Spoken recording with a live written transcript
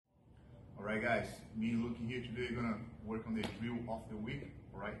Alright guys, me looking here today, gonna work on the drill of the week,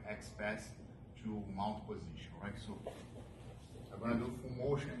 alright, X-Pass to mount position, alright, so I'm gonna do full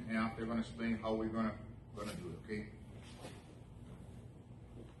motion and after I'm gonna explain how we're gonna do it, okay?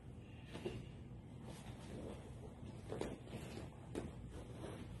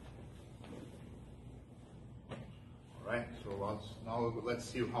 Alright, so now let's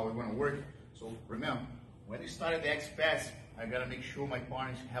see how we're gonna work. So remember, when you started the X-Pass, I gotta make sure my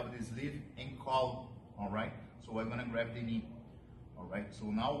partners have the sleeve and collar, alright? So I'm gonna grab the knee, alright? So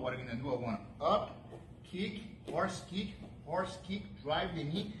now what I'm gonna do, I wanna up, kick, horse kick, drive the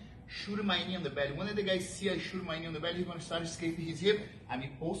knee, shoot my knee on the belly. When the guy see I shoot my knee on the belly, he's gonna start escaping his hip. I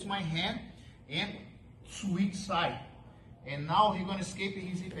mean, post my hand and switch side. And now he's gonna escape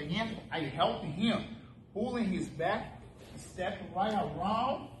his hip again. I help him, pulling his back, step right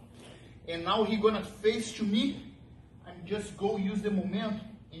around, and now he's gonna face to me. I'm just go use the momentum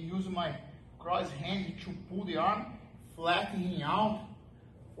and use my cross hand to pull the arm, flattening out,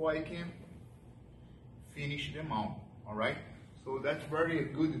 or I can finish the mount. Alright? So that's very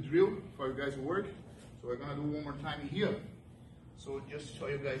good drill for you guys to work. So we're gonna do one more time here. So just so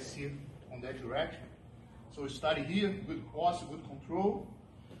you guys see on that direction. So start here, good posture, good control.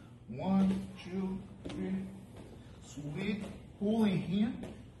 1, 2, 3. Sweep, pulling here,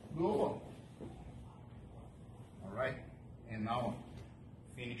 go up. Alright, and now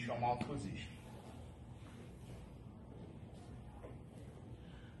finish your mount position.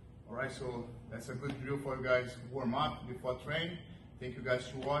 Alright, so that's a good drill for you guys to warm up before training. Thank you guys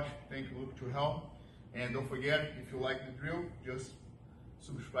to watch, thank you to help. And don't forget, if you like the drill, just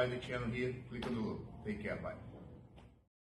subscribe to the channel here, click on the logo. Take care, bye.